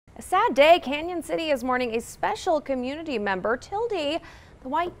A sad day. Canon City is mourning a special community member, TILDE, the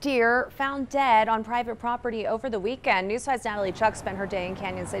white deer found dead on private property over the weekend. News 5's Natalie Chuck spent her day in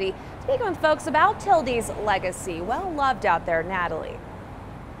Canon City speaking with folks about TILDE's legacy. Well loved out there, Natalie.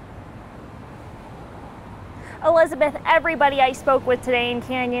 Elizabeth, everybody I spoke with today in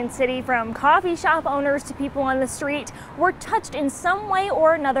Canon City, from coffee shop owners to people on the street, were touched in some way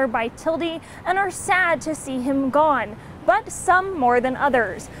or another by TILDE and are sad to see him gone, but some more than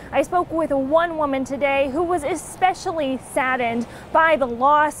others. I spoke with one woman today who was especially saddened by the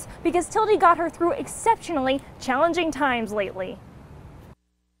loss because TILDE got her through exceptionally challenging times lately.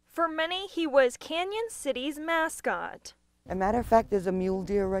 For many, he was Canon City's mascot. As a matter of fact, there's a mule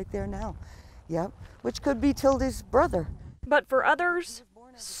deer right there now. Yep, which could be TILDE's brother. But for others,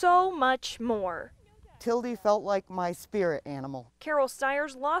 so much more. TILDE felt like my spirit animal. Carol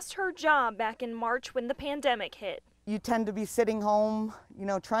Stiers lost her job back in March when the pandemic hit. You tend to be sitting home,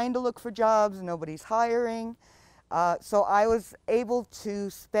 trying to look for jobs, nobody's hiring. So I was able to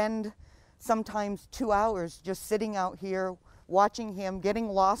spend sometimes 2 hours just sitting out here, watching him, getting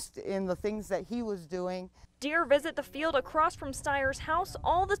lost in the things that he was doing. Deer visit the field across from Stiers' house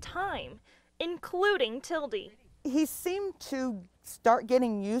all the time, including TILDE. He seemed to start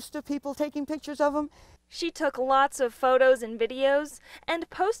getting used to people taking pictures of him. She took lots of photos and videos and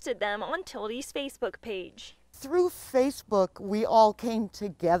posted them on TILDE's Facebook page. Through Facebook, we all came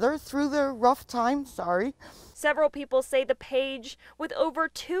together through the rough time, Several people say the page, with over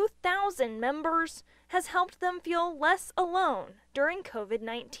 2,000 members, has helped them feel less alone during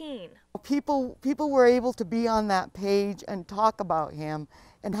COVID-19. People were able to be on that page and talk about him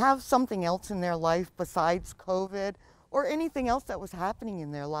and have something else in their life besides COVID or anything else that was happening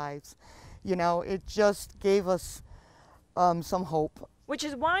in their lives. It just gave us some hope. Which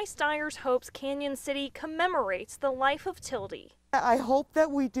is why Stiers hopes Canon City commemorates the life of TILDE. I hope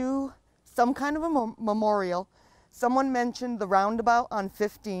that we do some kind of a memorial. Someone mentioned the roundabout on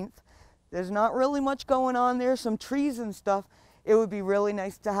 15th. There's not really much going on there, some trees and stuff. It would be really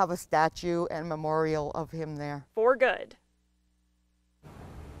nice to have a statue and memorial of him there. For good.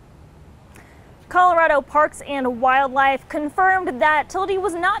 Colorado Parks and Wildlife confirmed that TILDE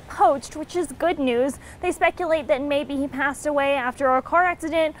was not poached, which is good news. They speculate that maybe he passed away after a car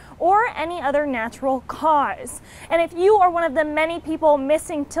accident or any other natural cause. And if you are one of the many people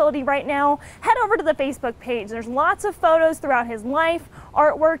missing TILDE right now, head over to the Facebook page. There's lots of photos throughout his life,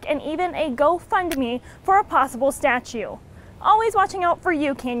 artwork, and even a GoFundMe for a possible statue. Always watching out for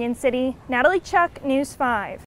you, Canon City. Natalie Chuck, News 5.